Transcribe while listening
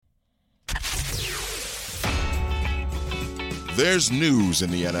There's news in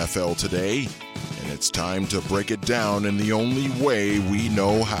the NFL today, and it's time to break it down in the only way we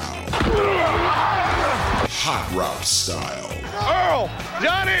know how. Hot Route style. Earl!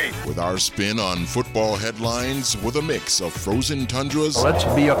 Johnny! With our spin on football headlines with a mix of frozen tundras. Let's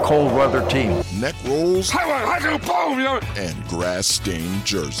be a cold weather team. Neck rolls. Boom! And grass-stained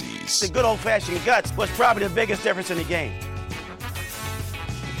jerseys. The good old-fashioned guts was probably the biggest difference in the game.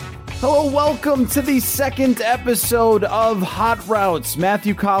 Hello, welcome to the second episode of Hot Routes.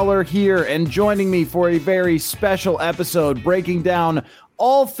 Matthew Collar here, and joining me for a very special episode breaking down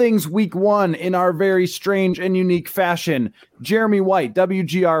all things week one in our very strange and unique fashion. Jeremy White,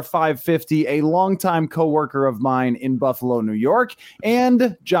 WGR550, a longtime co-worker of mine in Buffalo, New York,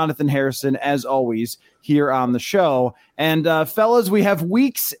 and Jonathan Harrison, as always, here on the show. And fellas, we have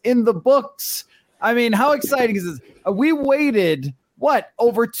weeks in the books. I mean, how exciting is this? We waited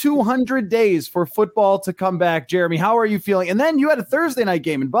over 200 days for football to come back. Jeremy, how are you feeling? And then you had a Thursday night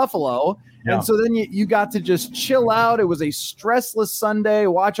game in Buffalo. Yeah. And so then you got to just chill out. It was a stressless Sunday,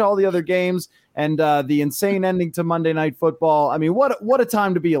 watch all the other games, and the insane ending to Monday Night Football. I mean, what a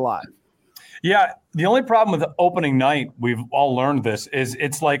time to be alive. Yeah, the only problem with the opening night, we've all learned this, is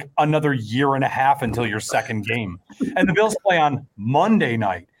it's like another year and a half until your second game. And the Bills play on Monday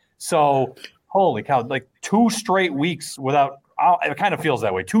night. So, holy cow, like 2 straight weeks without – it kind of feels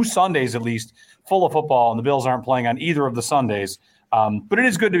that way. 2 Sundays at least full of football, and the Bills aren't playing on either of the Sundays. But it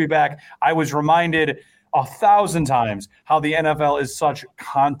is good to be back. I was reminded 1,000 times how the NFL is such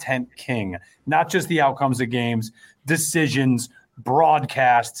content king, not just the outcomes of games, decisions,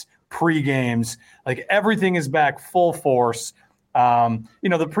 broadcasts, pre-games. Like everything is back full force. The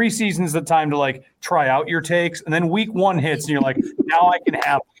preseason is the time to like try out your takes, and then week 1 hits, and you're like, now I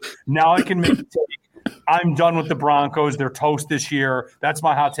can make a take. I'm done with the Broncos. They're toast this year. That's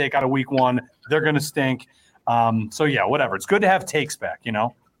my hot take out of week 1. They're going to stink. So, yeah, whatever. It's good to have takes back, you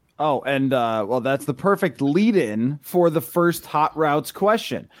know? Oh, and, that's the perfect lead-in for the first Hot Routes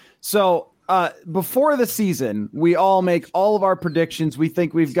question. So, before the season, we all make all of our predictions. We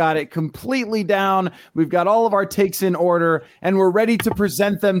think we've got it completely down. We've got all of our takes in order, and we're ready to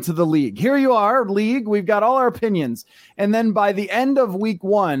present them to the league. Here you are, league. We've got all our opinions. And then by the end of week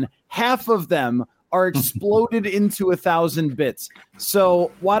 1, half of them are exploded into 1,000 bits.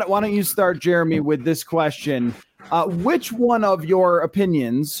 So why don't you start, Jeremy, with this question? Which one of your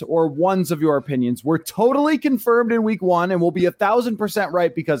opinions or ones of your opinions were totally confirmed in week 1 and will be 1,000%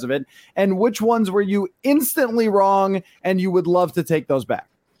 right because of it? And which ones were you instantly wrong and you would love to take those back?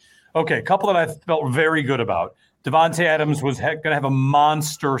 Okay, a couple that I felt very good about. Devontae Adams was going to have a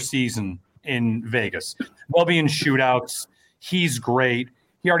monster season in Vegas. They'll be in shootouts. He's great.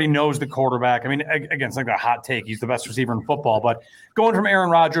 He already knows the quarterback. I mean, again, it's like a hot take. He's the best receiver in football. But going from Aaron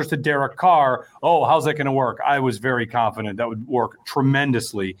Rodgers to Derek Carr, how's that going to work? I was very confident that would work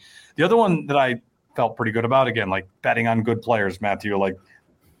tremendously. The other one that I felt pretty good about, again, like betting on good players, Matthew, like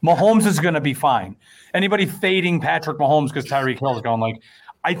Mahomes is going to be fine. Anybody fading Patrick Mahomes because Tyreek Hill is going, like,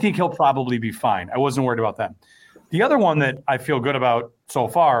 I think he'll probably be fine. I wasn't worried about that. The other one that I feel good about so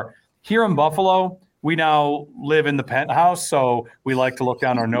far, here in Buffalo, we now live in the penthouse, so we like to look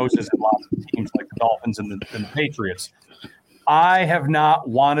down our noses at lots of teams like the Dolphins and the Patriots. I have not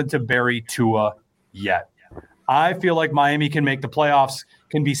wanted to bury Tua yet. I feel like Miami can make the playoffs,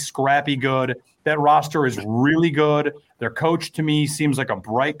 can be scrappy good. That roster is really good. Their coach, to me, seems like a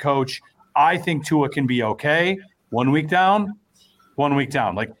bright coach. I think Tua can be okay. 1 week down, 1 week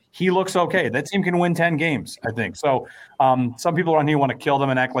down. Like, he looks okay. That team can win 10 games, I think. So some people around here want to kill them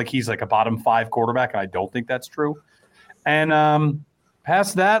and act like he's like a bottom 5 quarterback, and I don't think that's true. And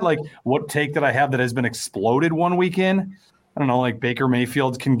past that, like, what take that I have that has been exploded 1 week in? I don't know, like Baker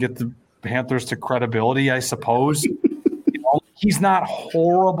Mayfield can get the Panthers to credibility, I suppose. He's not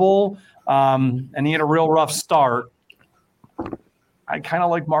horrible, and he had a real rough start. I kind of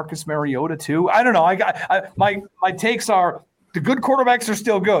like Marcus Mariota too. I don't know. My takes are – the good quarterbacks are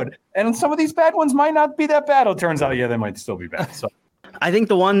still good. And some of these bad ones might not be that bad. It turns out, they might still be bad. So I think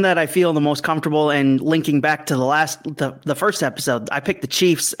the one that I feel the most comfortable and linking back to the first episode, I picked the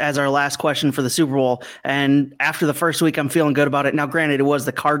Chiefs as our last question for the Super Bowl. And after the first week, I'm feeling good about it. Now, granted, it was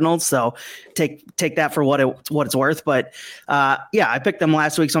the Cardinals, so take that for what it's worth. But I picked them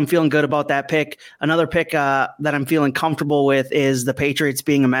last week, so I'm feeling good about that pick. Another pick that I'm feeling comfortable with is the Patriots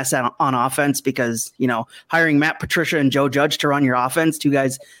being a mess on offense because, hiring Matt Patricia and Joe Judge to run your offense, 2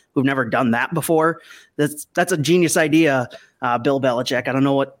 guys who've never done that before. That's a genius idea. Bill Belichick. I don't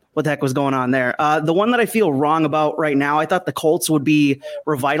know what the heck was going on there. The one that I feel wrong about right now, I thought the Colts would be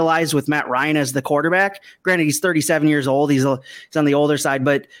revitalized with Matt Ryan as the quarterback. Granted, he's 37 years old. He's on the older side,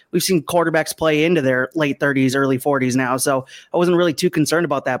 but we've seen quarterbacks play into their late 30s, early 40s now. So I wasn't really too concerned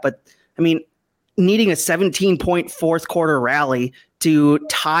about that. But I mean, needing a 17-point fourth quarter rally to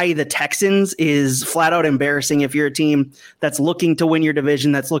tie the Texans is flat out embarrassing if you're a team that's looking to win your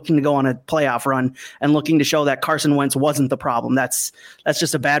division, that's looking to go on a playoff run and looking to show that Carson Wentz wasn't the problem. That's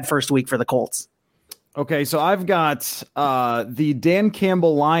just a bad first week for the Colts. Okay, so I've got the Dan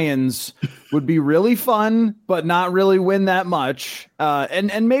Campbell Lions would be really fun, but not really win that much.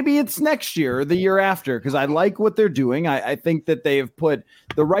 And maybe it's next year or the year after, because I like what they're doing. I think that they have put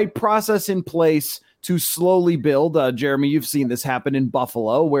the right process in place to slowly build. Jeremy, you've seen this happen in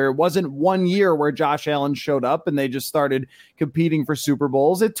Buffalo, where it wasn't 1 year where Josh Allen showed up and they just started competing for Super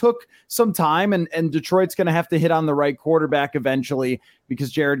Bowls. It took some time, and Detroit's going to have to hit on the right quarterback eventually,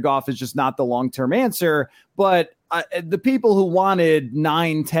 because Jared Goff is just not the long-term answer. But the people who wanted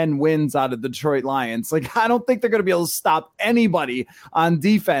 9-10 wins out of the Detroit Lions, like, I don't think they're going to be able to stop anybody on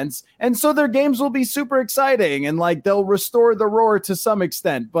defense. And so their games will be super exciting, and like they'll restore the roar to some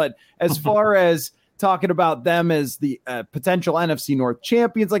extent. But as far as talking about them as the potential NFC North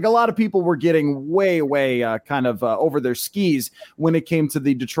champions, like, a lot of people were getting way over their skis when it came to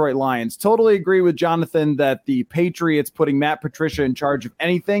the Detroit Lions. Totally agree with Jonathan that the Patriots putting Matt Patricia in charge of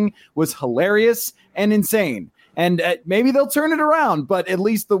anything was hilarious and insane. And maybe they'll turn it around, but at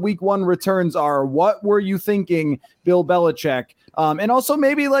least the week one returns are, what were you thinking, Bill Belichick? And also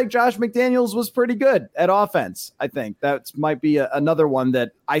maybe like Josh McDaniels was pretty good at offense. I think that might be another one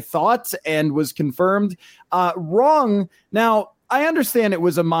that I thought and was confirmed wrong. Now, I understand it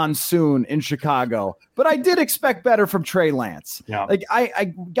was a monsoon in Chicago, but I did expect better from Trey Lance. Yeah. Like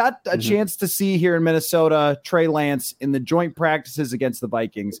I got a chance to see here in Minnesota, Trey Lance in the joint practices against the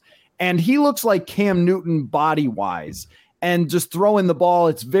Vikings. And he looks like Cam Newton body-wise, and just throwing the ball.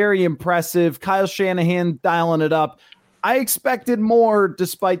 It's very impressive. Kyle Shanahan dialing it up. I expected more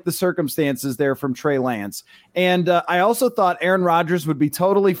despite the circumstances there from Trey Lance. And I also thought Aaron Rodgers would be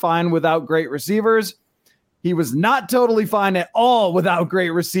totally fine without great receivers. He was not totally fine at all without great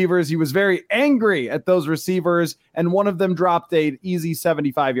receivers. He was very angry at those receivers, and one of them dropped an easy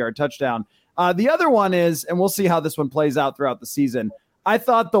 75-yard touchdown. The other one is, and we'll see how this one plays out throughout the season, I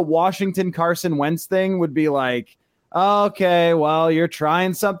thought the Washington Carson Wentz thing would be like, okay, well, you're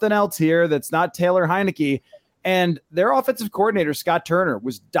trying something else here that's not Taylor Heineke. And their offensive coordinator, Scott Turner,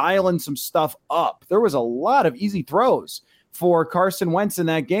 was dialing some stuff up. There was a lot of easy throws for Carson Wentz in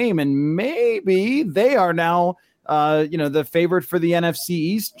that game. And maybe they are now, the favorite for the NFC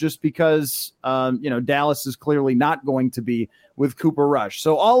East, just because, Dallas is clearly not going to be with Cooper Rush.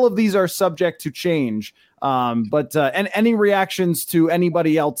 So all of these are subject to change. But any reactions to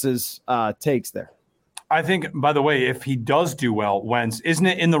anybody else's takes there? I think, by the way, if he does do well, Wentz, isn't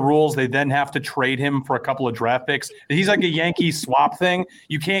it in the rules they then have to trade him for a couple of draft picks? He's like a Yankee swap thing.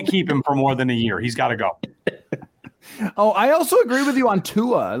 You can't keep him for more than a year. He's got to go. Oh, I also agree with you on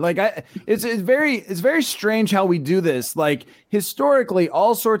Tua. Like, it's very strange how we do this. Like, historically,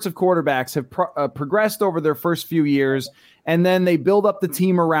 all sorts of quarterbacks have progressed over their first few years, and then they build up the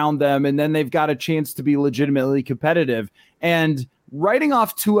team around them, and then they've got a chance to be legitimately competitive. And writing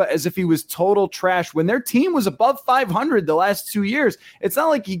off Tua as if he was total trash when their team was above 500 the last 2 years. It's not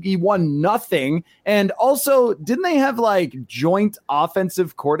like he won nothing. And also, didn't they have like joint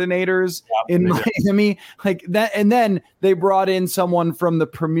offensive coordinators in Miami like that? And then they brought in someone from the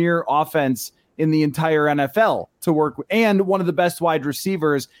premier offense in the entire NFL to work with, and one of the best wide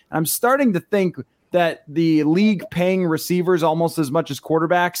receivers. And I'm starting to think that the league paying receivers almost as much as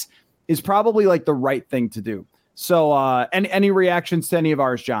quarterbacks is probably like the right thing to do. So any reactions to any of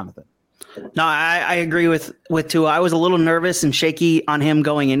ours, Jonathan? No, I agree with Tua. I was a little nervous and shaky on him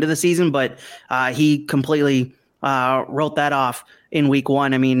going into the season, but he completely wrote that off in week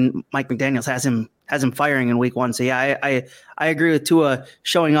one. I mean, Mike McDaniels has him firing in week one. So yeah, I agree with Tua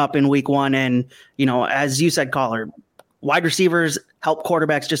showing up in week one. And, as you said, caller, wide receivers help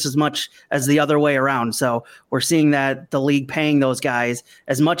quarterbacks just as much as the other way around. So we're seeing that the league paying those guys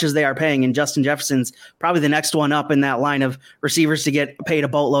as much as they are paying. And Justin Jefferson's probably the next one up in that line of receivers to get paid a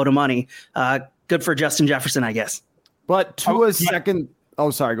boatload of money. Good for Justin Jefferson, I guess. But Tua's second.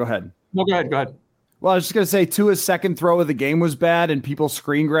 Oh, sorry. Go ahead. No, go ahead. Well, I was just going to say Tua's second throw of the game was bad, and people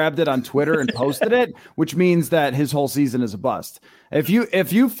screen grabbed it on Twitter and posted it, which means that his whole season is a bust. If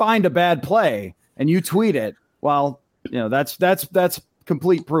you find a bad play and you tweet it, well, that's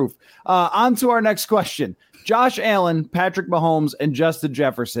complete proof. On to our next question. Josh Allen, Patrick Mahomes, and Justin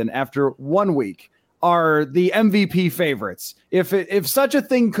Jefferson, after 1 week, are the MVP favorites. If such a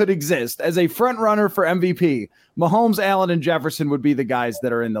thing could exist as a front runner for MVP, Mahomes, Allen, and Jefferson would be the guys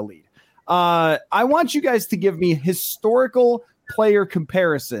that are in the lead. I want you guys to give me historical player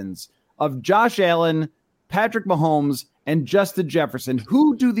comparisons of Josh Allen, Patrick Mahomes, and Justin Jefferson.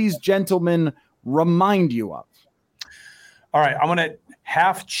 Who do these gentlemen remind you of? All right, I'm going to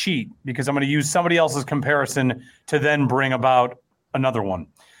half cheat because I'm going to use somebody else's comparison to then bring about another one.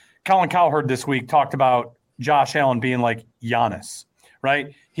 Colin Cowherd this week talked about Josh Allen being like Giannis,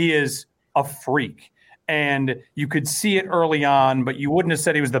 right? He is a freak. And you could see it early on, but you wouldn't have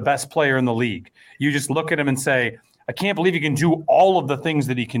said he was the best player in the league. You just look at him and say, I can't believe he can do all of the things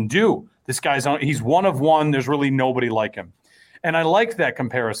that he can do. This guy's he's one of one. There's really nobody like him. And I like that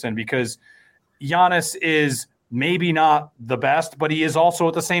comparison because Giannis is maybe not the best, but he is also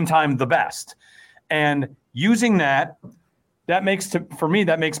at the same time the best. And using that makes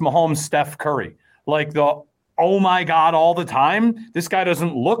Mahomes Steph Curry. Like oh my God, all the time. This guy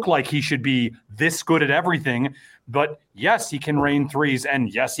doesn't look like he should be this good at everything, but yes, he can rain threes,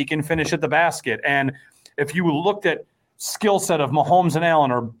 and yes, he can finish at the basket. And if you looked at skill set of Mahomes and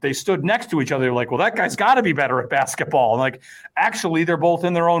Allen, or they stood next to each other, you're like, well, that guy's got to be better at basketball. And like, actually, they're both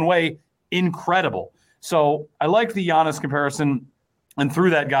in their own way incredible. So I like the Giannis comparison, and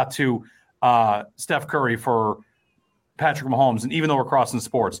through that got to Steph Curry for Patrick Mahomes, and even though we're crossing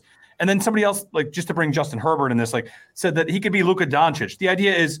sports. And then somebody else, like just to bring Justin Herbert in this, like said that he could be Luka Doncic. The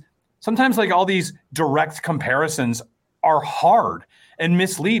idea is sometimes like all these direct comparisons are hard and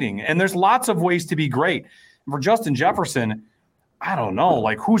misleading, and there's lots of ways to be great. For Justin Jefferson, I don't know,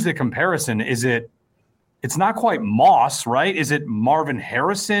 like who's the comparison? It's not quite Moss, right? Is it Marvin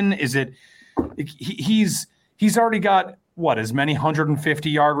Harrison? Is it he's already got as many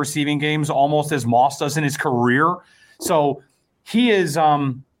 150-yard receiving games almost as Moss does in his career. So he is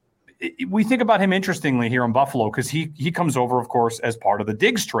we think about him interestingly here in Buffalo because he comes over, of course, as part of the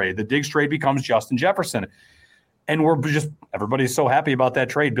Diggs trade. The Diggs trade becomes Justin Jefferson. And everybody's so happy about that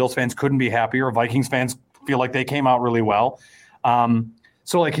trade. Bills fans couldn't be happier. Vikings fans feel like they came out really well.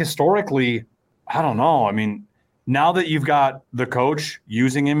 So like historically, I don't know. I mean, now that you've got the coach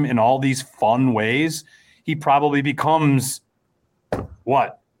using him in all these fun ways, he probably becomes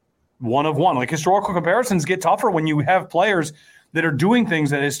one of one. Like historical comparisons get tougher when you have players that are doing things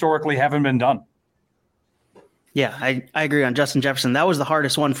that historically haven't been done. Yeah, I agree on Justin Jefferson. That was the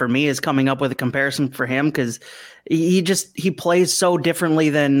hardest one for me, is coming up with a comparison for him, because he plays so differently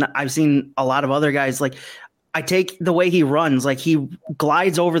than I've seen a lot of other guys. Like, I take the way he runs, like he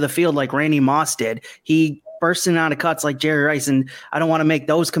glides over the field like Randy Moss did. He bursts in out of cuts like Jerry Rice, and I don't want to make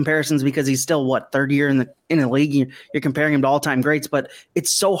those comparisons because he's still third year in the league. You're comparing him to all-time greats, but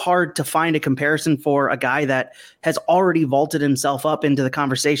it's so hard to find a comparison for a guy that has already vaulted himself up into the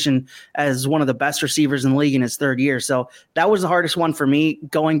conversation as one of the best receivers in the league in his third year. So that was the hardest one for me.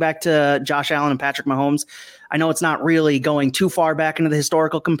 Going back to Josh Allen and Patrick Mahomes, I know it's not really going too far back into the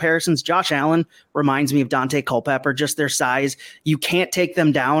historical comparisons. Josh Allen reminds me of Dante Culpepper, just their size. You can't take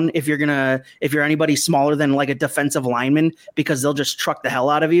them down if you're anybody smaller than like a defensive lineman, because they'll just truck the hell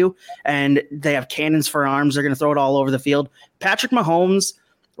out of you. And they have cannons for arms. They're going to throw it all over the field. Patrick Mahomes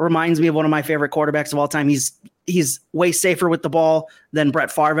reminds me of one of my favorite quarterbacks of all time. He's way safer with the ball than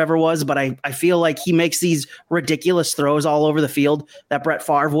Brett Favre ever was, but I feel like he makes these ridiculous throws all over the field that Brett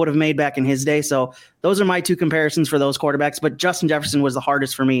Favre would have made back in his day. So those are my two comparisons for those quarterbacks, but Justin Jefferson was the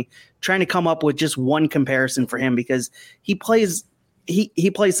hardest for me, trying to come up with just one comparison for him, because he plays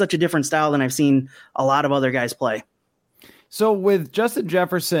such a different style than I've seen a lot of other guys play. So with Justin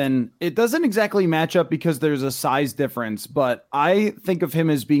Jefferson, it doesn't exactly match up because there's a size difference, but I think of him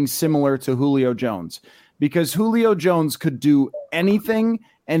as being similar to Julio Jones, because Julio Jones could do anything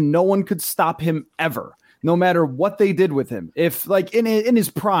and no one could stop him ever, no matter what they did with him. If like in his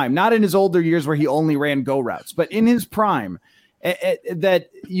prime, not in his older years where he only ran go routes, but in his prime, that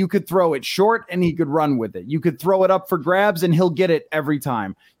you could throw it short and he could run with it. You could throw it up for grabs and he'll get it every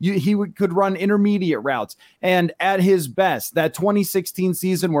time. Could run intermediate routes. And at his best, that 2016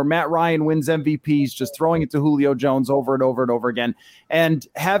 season where Matt Ryan wins MVPs, just throwing it to Julio Jones over and over and over again, and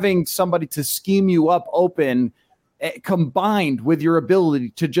having somebody to scheme you up open, combined with your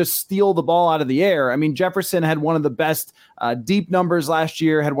ability to just steal the ball out of the air. I mean, Jefferson had one of the best deep numbers last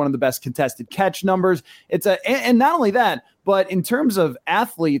year, had one of the best contested catch numbers. And not only that, but in terms of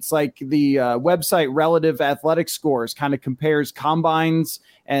athletes, like the website Relative Athletic Scores kind of compares combines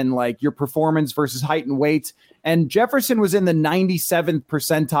and like your performance versus height and weight. And Jefferson was in the 97th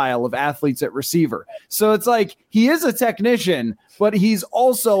percentile of athletes at receiver. So it's like he is a technician, but he's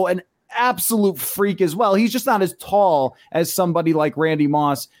also an absolute freak as well. He's just not as tall as somebody like Randy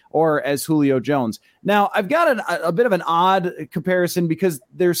Moss or as Julio Jones. Now, I've got a bit of an odd comparison because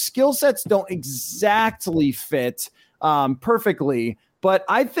their skill sets don't exactly fit perfectly, but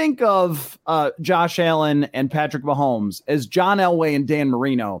I think of Josh Allen and Patrick Mahomes as John Elway and Dan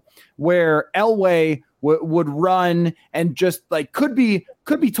Marino, where Elway would run and just like could be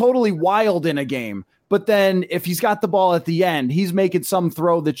totally wild in a game. But then if he's got the ball at the end, he's making some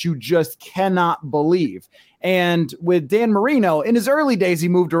throw that you just cannot believe. And with Dan Marino, in his early days, he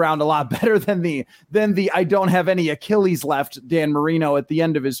moved around a lot better than the I don't have any Achilles left Dan Marino at the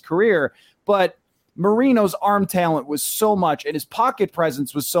end of his career. But Marino's arm talent was so much and his pocket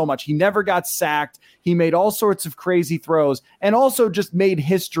presence was so much. He never got sacked. He made all sorts of crazy throws and also just made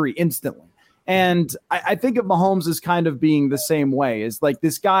history instantly. And I think of Mahomes as kind of being the same way, is like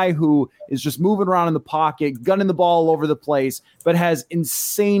this guy who is just moving around in the pocket, gunning the ball all over the place, but has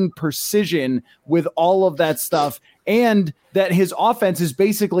insane precision with all of that stuff. And that his offense is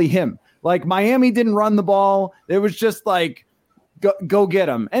basically him. Like Miami didn't run the ball. It was just like, go get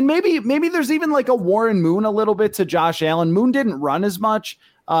him. And maybe there's even like a Warren Moon a little bit to Josh Allen. Moon didn't run as much.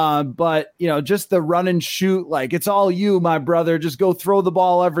 But just the run and shoot, like it's all you, my brother, just go throw the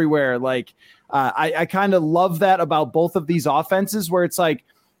ball everywhere. Like, I kind of love that about both of these offenses where it's like,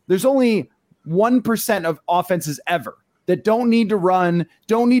 there's only 1% of offenses ever that don't need to run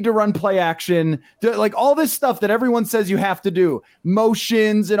play action, like all this stuff that everyone says you have to do,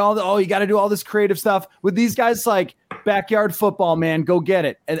 motions and you got to do all this creative stuff with these guys, like backyard football, man, go get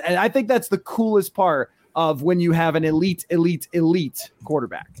it. And I think that's the coolest part of when you have an elite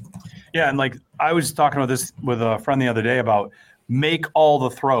quarterback. Yeah. And like I was talking about this with a friend the other day about make all the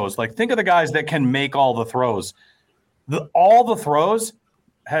throws. Like think of the guys that can make all the throws. All the throws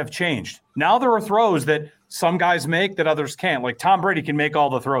have changed. Now there are throws that some guys make that others can't. Like Tom Brady can make all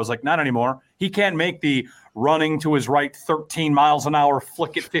the throws. Like not anymore. He can't make the running to his right 13 miles an hour,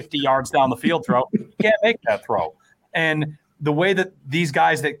 flick it 50 yards down the field throw. He can't make that throw. And the way that these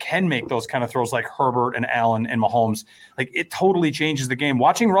guys that can make those kind of throws like Herbert and Allen and Mahomes, like it totally changes the game.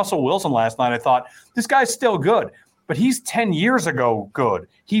 Watching Russell Wilson last night, I thought this guy's still good, but he's 10 years ago good.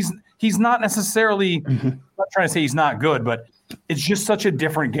 He's not necessarily, I'm not trying to say he's not good, but it's just such a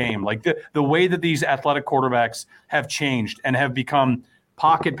different game. Like the way that these athletic quarterbacks have changed and have become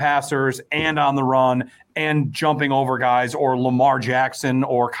pocket passers and on the run and jumping over guys or Lamar Jackson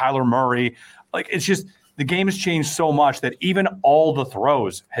or Kyler Murray. Like it's just, the game has changed so much that even all the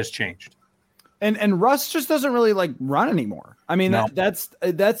throws has changed. And Russ just doesn't really like run anymore. I mean, no. That's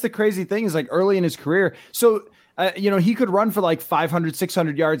the crazy thing is like early in his career. So, he could run for like 500,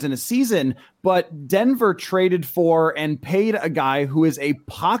 600 yards in a season, but Denver traded for and paid a guy who is a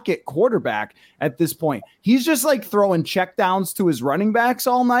pocket quarterback at this point. He's just like throwing checkdowns to his running backs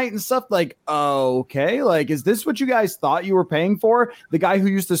all night and stuff like, okay, like, is this what you guys thought you were paying for? The guy who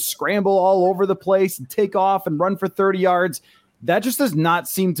used to scramble all over the place and take off and run for 30 yards. That just does not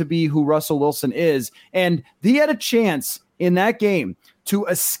seem to be who Russell Wilson is. And he had a chance in that game to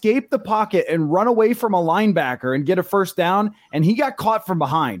escape the pocket and run away from a linebacker and get a first down, and he got caught from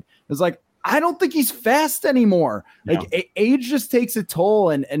behind. It's like, I don't think he's fast anymore. Like age just takes a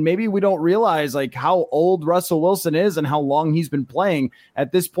toll, and maybe we don't realize like how old Russell Wilson is and how long he's been playing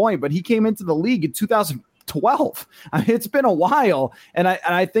at this point. But he came into the league in 2012. I mean, it's been a while, and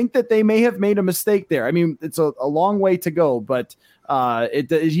I think that they may have made a mistake there. I mean, it's a long way to go, but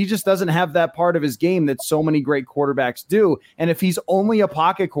he just doesn't have that part of his game that so many great quarterbacks do. And if he's only a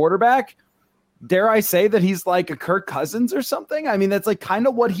pocket quarterback, dare I say that he's like a Kirk Cousins or something? I mean, that's like kind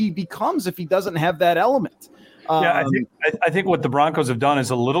of what he becomes if he doesn't have that element. I think what the Broncos have done is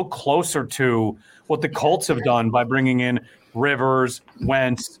a little closer to what the Colts have done by bringing in Rivers,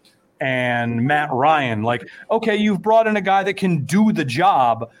 Wentz, and Matt Ryan. Like, okay, you've brought in a guy that can do the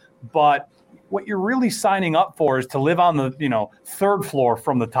job, but what you're really signing up for is to live on the, third floor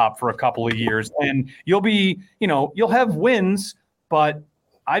from the top for a couple of years. And you'll have wins, but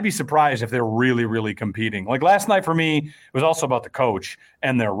I'd be surprised if they're really, really competing. Like last night for me, it was also about the coach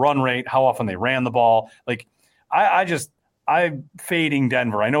and their run rate, how often they ran the ball. Like I'm fading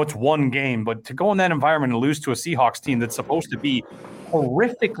Denver. I know it's one game, but to go in that environment and lose to a Seahawks team that's supposed to be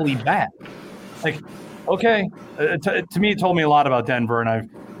horrifically bad. Like, okay, to me, it told me a lot about Denver, and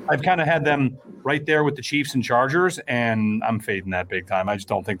I've kind of had them right there with the Chiefs and Chargers, and I'm fading that big time. I just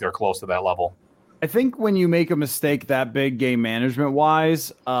don't think they're close to that level. I think when you make a mistake that big game management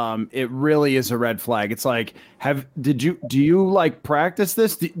wise, it really is a red flag. It's like, do you like practice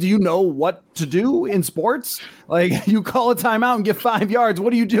this? Do you know what to do in sports? Like you call a timeout and get 5 yards.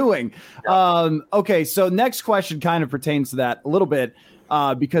 What are you doing? Okay. So next question kind of pertains to that a little bit.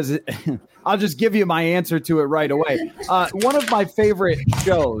 because I'll just give you my answer to it right away. One of my favorite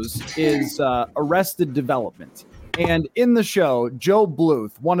shows is Arrested Development. And in the show, Joe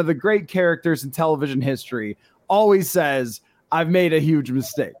Bluth, one of the great characters in television history, always says, I've made a huge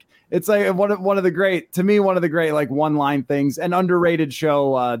mistake. It's like one of the great like one-line things, an underrated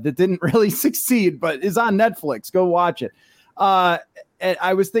show that didn't really succeed, but is on Netflix. Go watch it. And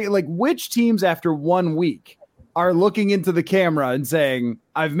I was thinking, like, which teams after 1 week are looking into the camera and saying,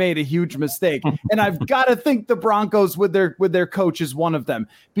 I've made a huge mistake? And I've got to think the Broncos with their coach is one of them,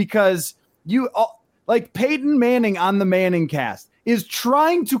 because like Peyton Manning on the Manning cast is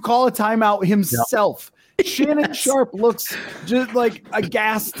trying to call a timeout himself. Yep. Shannon Sharp looks just like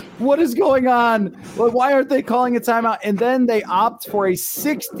aghast. What is going on? Well, why aren't they calling a timeout? And then they opt for a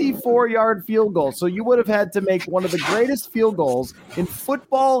 64-yard field goal. So you would have had to make one of the greatest field goals in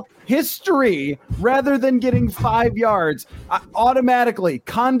football history rather than getting 5 yards. Automatically,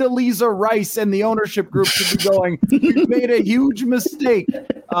 Condoleezza Rice and the ownership group should be going, you made a huge mistake.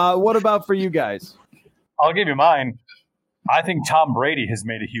 What about for you guys? I'll give you mine. I think Tom Brady has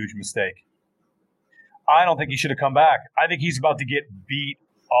made a huge mistake. I don't think he should have come back. I think he's about to get beat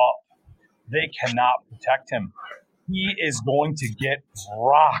up. They cannot protect him. He is going to get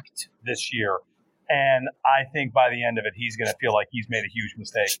rocked this year. And I think by the end of it, he's going to feel like he's made a huge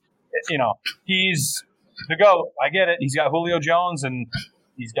mistake. You know, he's the GOAT. I get it. He's got Julio Jones and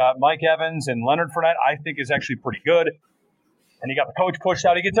he's got Mike Evans and Leonard Fournette, I think is actually pretty good. And he got the coach pushed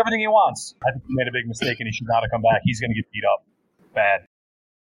out. He gets everything he wants. I think he made a big mistake and he should not have come back. He's going to get beat up bad.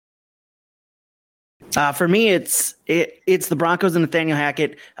 For me, it's the Broncos, and Nathaniel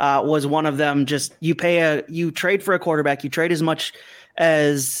Hackett was one of them. Just you trade for a quarterback, you trade as much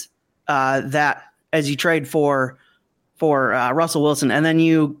as that as you trade for Russell Wilson, and then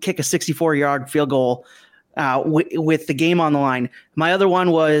you kick a 64-yard field goal with the game on the line. My other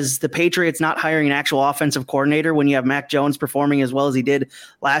one was the Patriots not hiring an actual offensive coordinator when you have Mac Jones performing as well as he did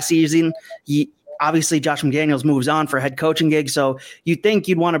last season. Obviously, Josh McDaniels moves on for a head coaching gig, so you'd think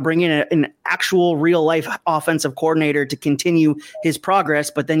you'd want to bring in an actual real-life offensive coordinator to continue his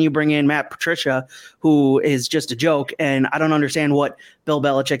progress, but then you bring in Matt Patricia, who is just a joke, and I don't understand what Bill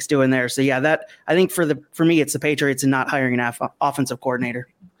Belichick's doing there. So, yeah, I think for me, it's the Patriots and not hiring an offensive coordinator.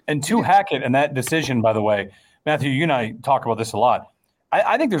 And to Hackett and that decision, by the way, Matthew, you and I talk about this a lot.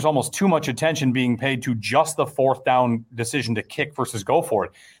 I think there's almost too much attention being paid to just the fourth down decision to kick versus go for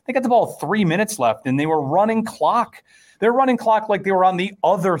it. They got the ball 3 minutes left, and they were running clock. They're running clock like they were on the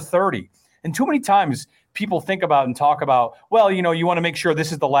other 30. And too many times people think about and talk about, well, you know, you want to make sure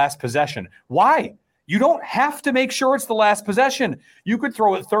this is the last possession. Why? You don't have to make sure it's the last possession. You could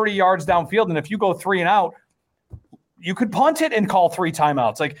throw it 30 yards downfield, and if you go 3 and out, you could punt it and call 3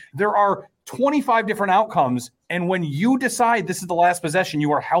 timeouts. Like, there are 25 different outcomes, and when you decide this is the last possession,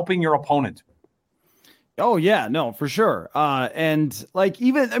 you are helping your opponent. Oh, yeah, no, for sure. And like,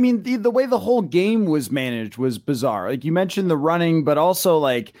 even, I mean, the way the whole game was managed was bizarre. Like, you mentioned the running, but also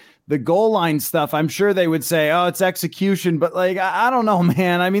like the goal line stuff. I'm sure they would say, oh, it's execution, but like, I don't know,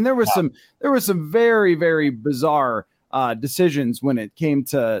 man. I mean, there was some very, very bizarre decisions when it came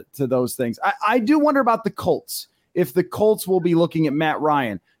to those things. I do wonder about the Colts, if the Colts will be looking at Matt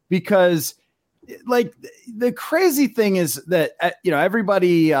Ryan, because like the crazy thing is that,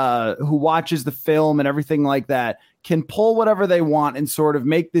 everybody who watches the film and everything like that can pull whatever they want and sort of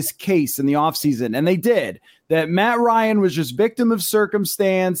make this case in the offseason. And they did, that Matt Ryan was just victim of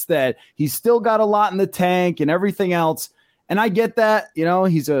circumstance, that he's still got a lot in the tank and everything else. And I get that,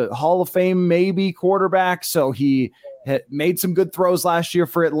 he's a Hall of Fame, maybe quarterback. So he had made some good throws last year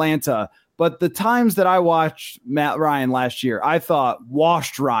for Atlanta. But the times that I watched Matt Ryan last year, I thought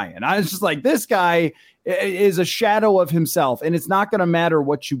washed Ryan. I was just like, this guy is a shadow of himself, and it's not going to matter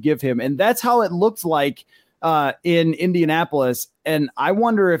what you give him. And that's how it looked like in Indianapolis. And I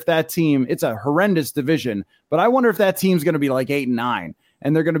wonder if that team, it's a horrendous division, but I wonder if that team's going to be like 8-9.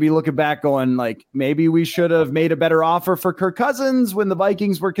 And they're going to be looking back going like, maybe we should have made a better offer for Kirk Cousins when the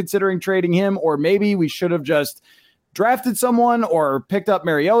Vikings were considering trading him, or maybe we should have just drafted someone or picked up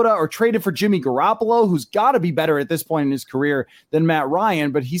Mariota or traded for Jimmy Garoppolo, who's got to be better at this point in his career than Matt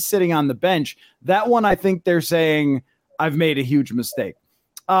Ryan, but he's sitting on the bench. That one, I think they're saying, I've made a huge mistake.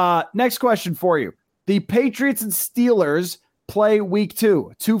 Next question for you. The Patriots and Steelers play week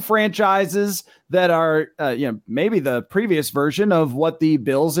 2 franchises that are, maybe the previous version of what the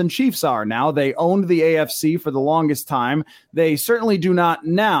Bills and Chiefs are now. They owned the AFC for the longest time. They certainly do not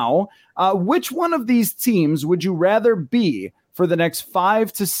now. Which one of these teams would you rather be for the next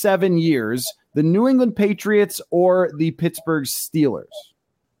 5 to 7 years, the New England Patriots or the Pittsburgh Steelers?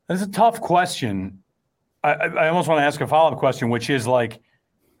 That's a tough question. I almost want to ask a follow-up question, which is like,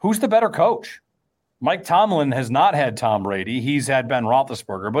 who's the better coach? Mike Tomlin has not had Tom Brady. He's had Ben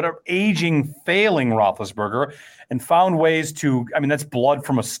Roethlisberger, but an aging, failing Roethlisberger, and found ways to, that's blood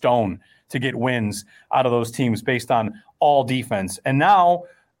from a stone to get wins out of those teams based on all defense. And now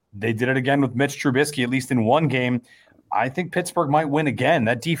they did it again with Mitch Trubisky, at least in one game. I think Pittsburgh might win again.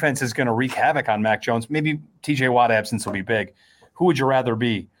 That defense is going to wreak havoc on Mac Jones. Maybe TJ Watt absence will be big. Who would you rather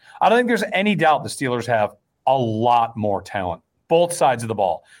be? I don't think there's any doubt the Steelers have a lot more talent. Both sides of the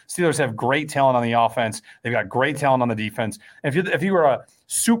ball. Steelers have great talent on the offense. They've got great talent on the defense. And if you were a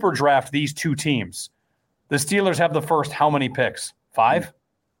super draft these two teams, the Steelers have the first how many picks? 5?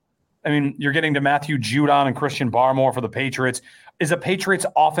 You're getting to Matthew Judon and Christian Barmore for the Patriots. Is a Patriots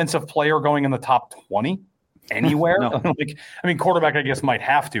offensive player going in the top 20 anywhere? No. Quarterback, I guess, might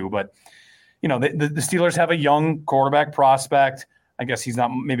have to, but the Steelers have a young quarterback prospect. I guess he's not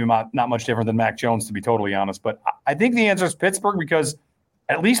much different than Mac Jones, to be totally honest. But I think the answer is Pittsburgh because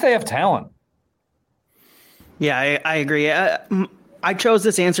at least they have talent. Yeah, I agree. I chose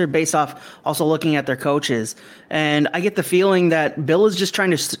this answer based off also looking at their coaches. And I get the feeling that Bill is just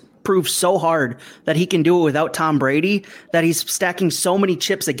trying to prove so hard that he can do it without Tom Brady, that he's stacking so many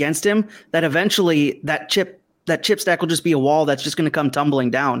chips against him that eventually that chip stack will just be a wall that's just going to come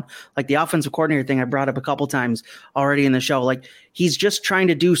tumbling down. Like the offensive coordinator thing I brought up a couple times already in the show. Like he's just trying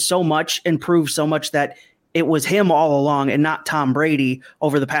to do so much and prove so much that it was him all along and not Tom Brady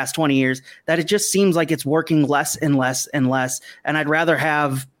over the past 20 years that it just seems like it's working less and less and less. And I'd rather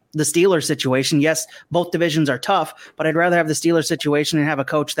have the Steelers situation. Yes, both divisions are tough, but I'd rather have the Steelers situation and have a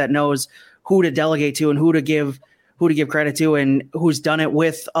coach that knows who to delegate to and who to give credit to and who's done it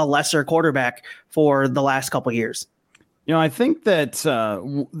with a lesser quarterback for the last couple of years. I think that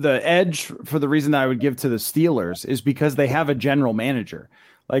the edge for the reason that I would give to the Steelers is because they have a general manager.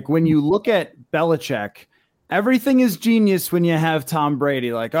 Like when you look at Belichick, everything is genius when you have Tom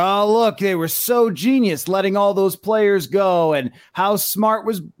Brady. Like, oh, look, they were so genius letting all those players go. And how smart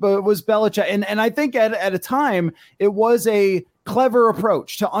was Belichick. And I think at a time it was a clever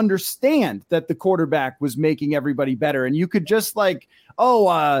approach to understand that the quarterback was making everybody better. And you could just like,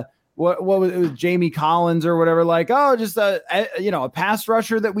 what was it, was Jamie Collins or whatever, like, just a pass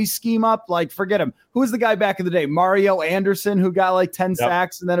rusher that we scheme up, like, forget him. Who was the guy back in the day? Mario Anderson, who got like 10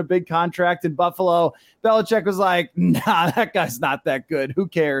 sacks and then a big contract in Buffalo. Belichick was like, nah, that guy's not that good. Who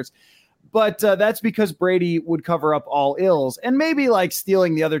cares? But that's because Brady would cover up all ills, and maybe like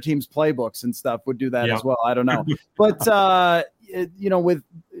stealing the other team's playbooks and stuff would do that as well. I don't know. But, with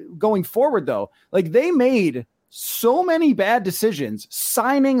going forward, though, like they made so many bad decisions,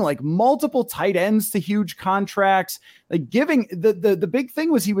 signing like multiple tight ends to huge contracts, like giving the big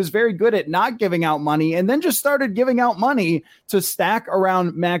thing was he was very good at not giving out money and then just started giving out money to stack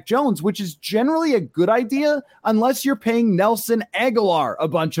around Mac Jones, which is generally a good idea unless you're paying Nelson Aguilar a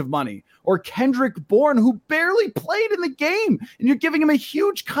bunch of money or Kendrick Bourne, who barely played in the game, and you're giving him a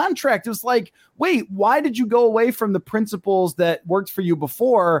huge contract. It was like, wait, why did you go away from the principles that worked for you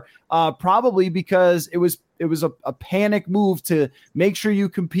before? Probably because it was a panic move to make sure you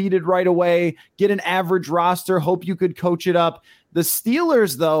competed right away, get an average roster, hope you could coach it up. The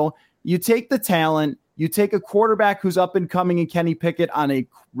Steelers, though, you take the talent, you take a quarterback who's up and coming in Kenny Pickett on a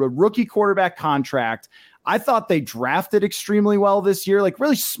rookie quarterback contract. I thought they drafted extremely well this year, like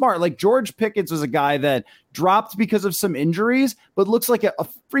really smart. Like George Pickens was a guy that dropped because of some injuries, but looks like a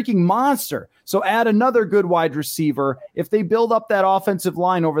freaking monster. So add another good wide receiver. If they build up that offensive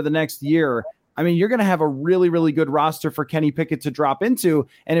line over the next year, you're going to have a really, really good roster for Kenny Pickett to drop into.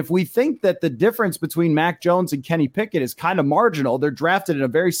 And if we think that the difference between Mac Jones and Kenny Pickett is kind of marginal, they're drafted in a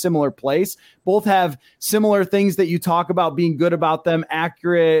very similar place. Both have similar things that you talk about being good about them,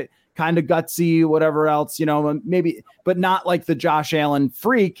 accurate, kind of gutsy, whatever else, maybe, but not like the Josh Allen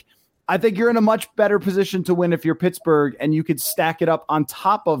freak. I think you're in a much better position to win if you're Pittsburgh, and you could stack it up on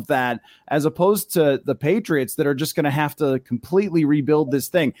top of that, as opposed to the Patriots that are just going to have to completely rebuild this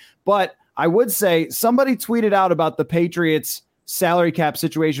thing. But I would say somebody tweeted out about the Patriots salary cap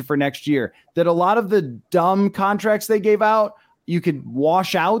situation for next year, that a lot of the dumb contracts they gave out, you could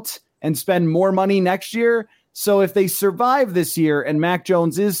wash out and spend more money next year. So if they survive this year and Mac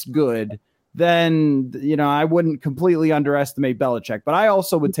Jones is good, then, I wouldn't completely underestimate Belichick, but I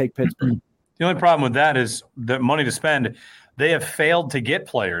also would take Pittsburgh. The only problem with that is the money to spend. They have failed to get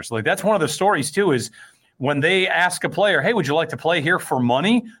players. Like that's one of the stories too, is when they ask a player, hey, would you like to play here for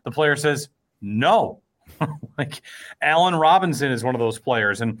money? The player says, no. Like Allen Robinson is one of those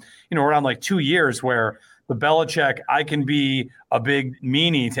players. And, around like 2 years where the Belichick, I can be a big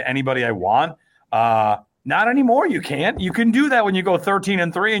meanie to anybody I want. Not anymore. You can't. You can do that when you go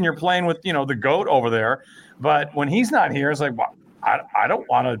 13-3 and you're playing with, the GOAT over there. But when he's not here, it's like, well, I don't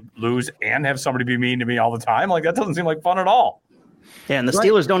want to lose and have somebody be mean to me all the time. Like, that doesn't seem like fun at all. Yeah, and the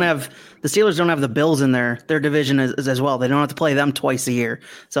Steelers don't have the Bills in their division as well. They don't have to play them twice a year.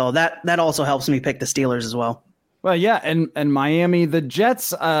 So that also helps me pick the Steelers as well. Well, yeah, and Miami, the Jets,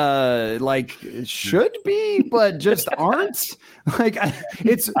 should be, but just aren't. Like,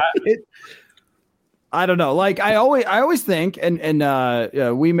 I don't know. Like, I always think, and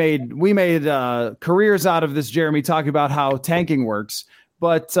we made careers out of this, Jeremy, talking about how tanking works,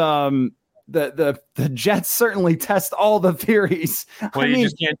 but the Jets certainly test all the theories. Well, you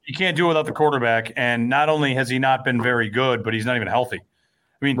can't do it without the quarterback, and not only has he not been very good, but he's not even healthy.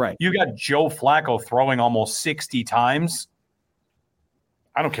 I mean, right. You got Joe Flacco throwing almost 60 times.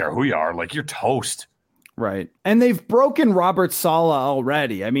 I don't care who you are. Like, you're toast. Right. And they've broken Robert Saleh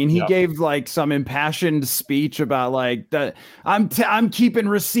already. I mean, he gave like some impassioned speech about like I'm keeping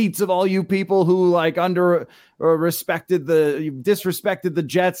receipts of all you people who like disrespected the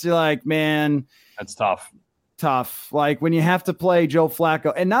Jets. You're like, man, that's tough. Like when you have to play Joe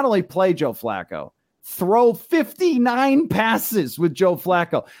Flacco, and not only play Joe Flacco, throw 59 passes with Joe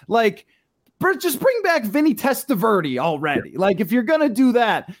Flacco. Like, just bring back Vinny Testaverde already. Like, if you're going to do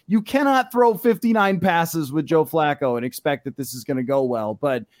that, you cannot throw 59 passes with Joe Flacco and expect that this is going to go well.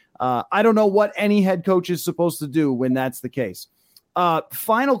 But I don't know what any head coach is supposed to do when that's the case.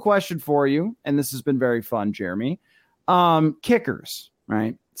 Final question for you, and this has been very fun, Jeremy. Kickers,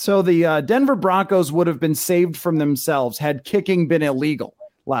 right? So the Denver Broncos would have been saved from themselves had kicking been illegal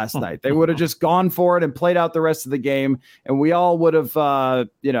last night. They would have just gone for it and played out the rest of the game, and we all would have,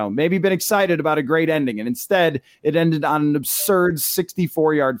 maybe been excited about a great ending. And instead, it ended on an absurd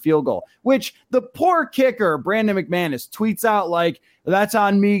 64-yard field goal, which the poor kicker, Brandon McManus, tweets out like, "That's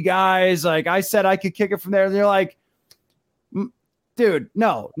on me, guys. Like, I said I could kick it from there." And they're like, dude,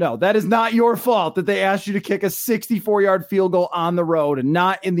 no, that is not your fault that they asked you to kick a 64-yard field goal on the road and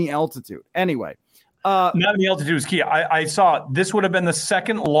not in the altitude. Anyway. Not in the altitude is key. I saw this would have been the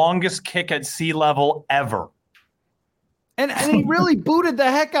second longest kick at sea level ever. And he really booted the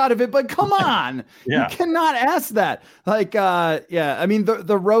heck out of it, but come on. You cannot ask that. Like, I mean,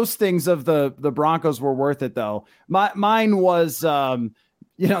 the roastings of the Broncos were worth it, though. Mine was,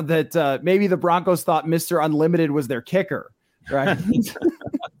 that maybe the Broncos thought Mr. Unlimited was their kicker, right?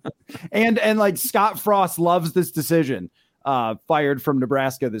 and like Scott Frost loves this decision. Fired from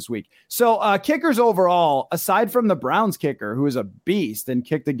Nebraska this week. So kickers overall, aside from the Browns kicker, who is a beast and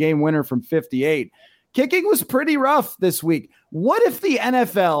kicked a game winner from 58, kicking was pretty rough this week. What if the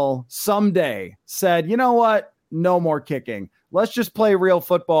NFL someday said, you know what? No more kicking. Let's just play real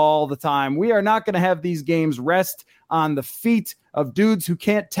football all the time. We are not going to have these games rest on the feet of dudes who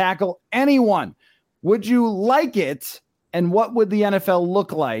can't tackle anyone. Would you like it? And what would the NFL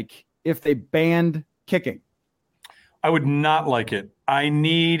look like if they banned kicking? I would not like it. I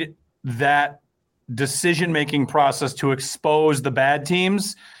need that decision-making process to expose the bad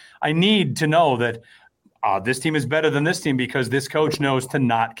teams. I need to know that this team is better than this team because this coach knows to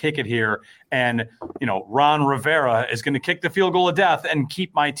not kick it here. And, Ron Rivera is going to kick the field goal of death and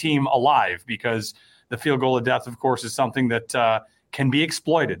keep my team alive because the field goal of death, of course, is something that can be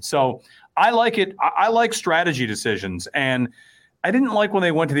exploited. So I like it. I like strategy decisions. And I didn't like when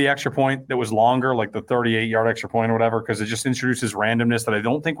they went to the extra point that was longer, like the 38-yard extra point or whatever, because it just introduces randomness that I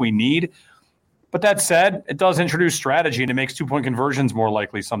don't think we need. But that said, it does introduce strategy, and it makes two-point conversions more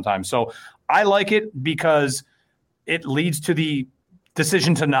likely sometimes. So I like it because it leads to the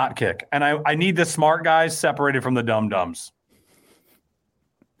decision to not kick. And I need the smart guys separated from the dum-dums.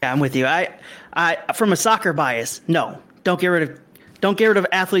 Yeah, I'm with you. I from a soccer bias, no, don't get rid of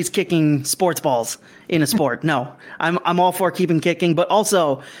athletes kicking sports balls in a sport. No, I'm all for keeping kicking. But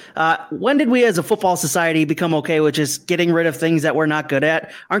also, when did we as a football society become okay with just getting rid of things that we're not good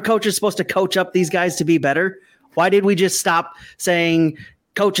at? Aren't coaches supposed to coach up these guys to be better? Why did we just stop saying,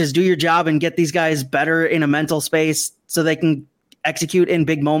 coaches, do your job and get these guys better in a mental space so they can execute in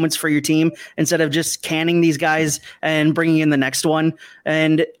big moments for your team instead of just canning these guys and bringing in the next one?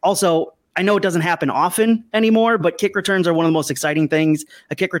 And also, I know it doesn't happen often anymore, but kick returns are one of the most exciting things.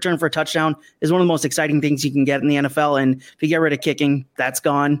 A kick return for a touchdown is one of the most exciting things you can get in the NFL. And if you get rid of kicking, that's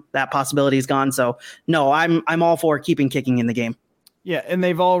gone. That possibility is gone. So no, I'm all for keeping kicking in the game. Yeah, and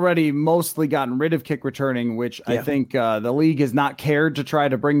they've already mostly gotten rid of kick returning, which I think the league has not cared to try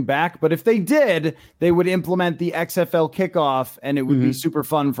to bring back. But if they did, they would implement the XFL kickoff, and it would be super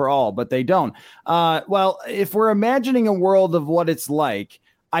fun for all. But they don't. Well, if we're imagining a world of what it's like,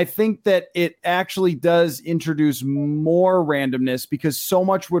 I think that it actually does introduce more randomness because so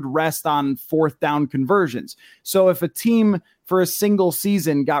much would rest on fourth down conversions. So if a team for a single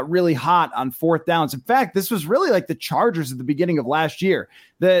season got really hot on fourth downs, in fact, this was really like the Chargers at the beginning of last year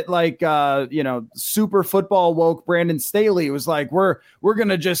that super football woke Brandon Staley. It was like, we're going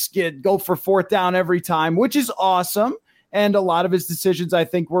to just go for fourth down every time, which is awesome. And a lot of his decisions, I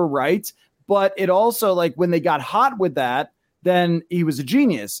think, were right. But it also, like, when they got hot with that, then he was a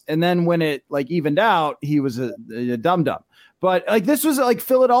genius. And then when it evened out, he was a dum-dum. But this was like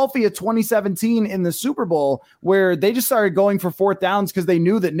Philadelphia 2017 in the Super Bowl, where they just started going for fourth downs because they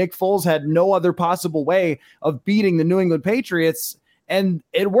knew that Nick Foles had no other possible way of beating the New England Patriots. And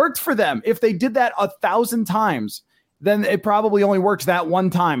it worked for them. If they did that 1,000 times, then it probably only works that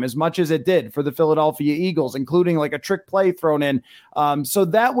one time as much as it did for the Philadelphia Eagles, including like a trick play thrown in. So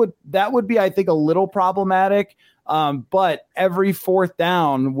that would be, I think, a little problematic. But every fourth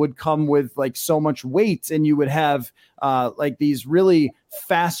down would come with like so much weight, and you would have these really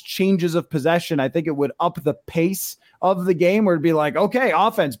fast changes of possession. I think it would up the pace of the game, where it'd be like, okay,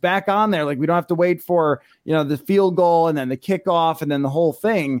 offense back on there. Like, we don't have to wait for, the field goal and then the kickoff and then the whole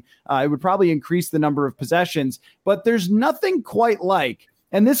thing. It would probably increase the number of possessions, but there's nothing quite like,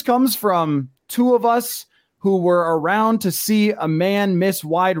 and this comes from two of us who were around to see a man miss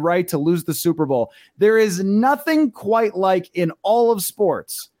wide right to lose the Super Bowl. There is nothing quite like, in all of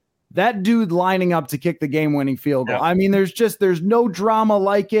sports, that dude lining up to kick the game-winning field goal. Yeah. I mean, there's no drama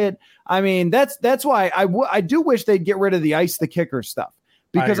like it. I mean, that's why I do wish they'd get rid of the ice the kicker stuff,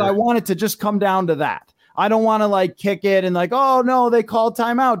 because I want it to just come down to that. I don't want to kick it and oh no, they called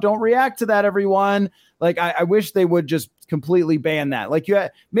timeout. Don't react to that, everyone. I wish they would just completely ban that.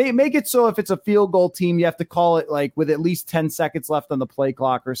 You make it so if it's a field goal team, you have to call it with at least 10 seconds left on the play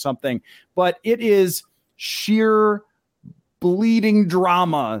clock or something. But it is sheer bleeding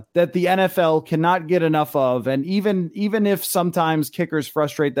drama that the NFL cannot get enough of. And even if sometimes kickers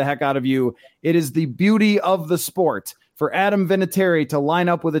frustrate the heck out of you, it is the beauty of the sport for Adam Vinatieri to line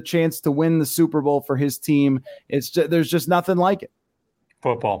up with a chance to win the Super Bowl for his team. There's just nothing like it.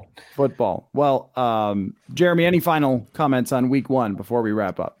 Football. Well, Jeremy, any final comments on week one before we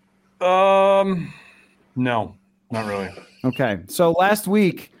wrap up? No, not really. Okay. So last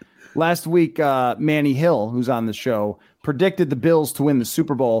week, Manny Hill, who's on the show, predicted the Bills to win the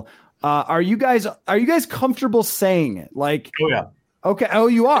Super Bowl. Are you guys comfortable saying it? Oh yeah. Okay. Oh,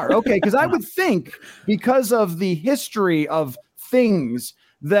 you are. Okay. Because I would think, because of the history of things,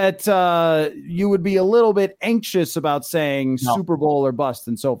 that you would be a little bit anxious about saying Super Bowl or bust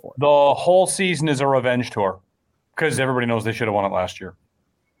and so forth. The whole season is a revenge tour, because everybody knows they should have won it last year.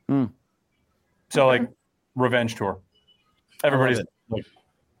 So revenge tour. Everybody's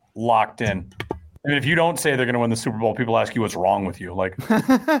locked in. I mean, if you don't say they're going to win the Super Bowl, people ask you what's wrong with you. They're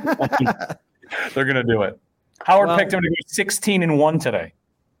going to do it. Howard picked him to go 16-1 today.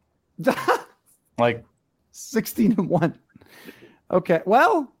 16-1. Okay.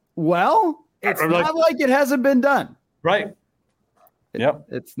 Well, it's not like it hasn't been done. Right. Yep.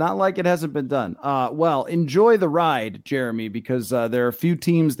 It's not like it hasn't been done. Well, enjoy the ride, Jeremy, because there are a few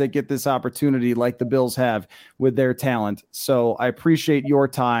teams that get this opportunity like the Bills have with their talent. So I appreciate your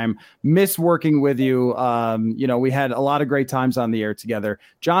time. Miss working with you. We had a lot of great times on the air together.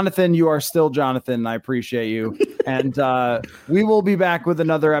 Jonathan, you are still Jonathan. I appreciate you. And we will be back with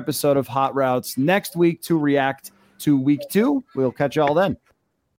another episode of Hot Routes next week to react to week 2. We'll catch you all then.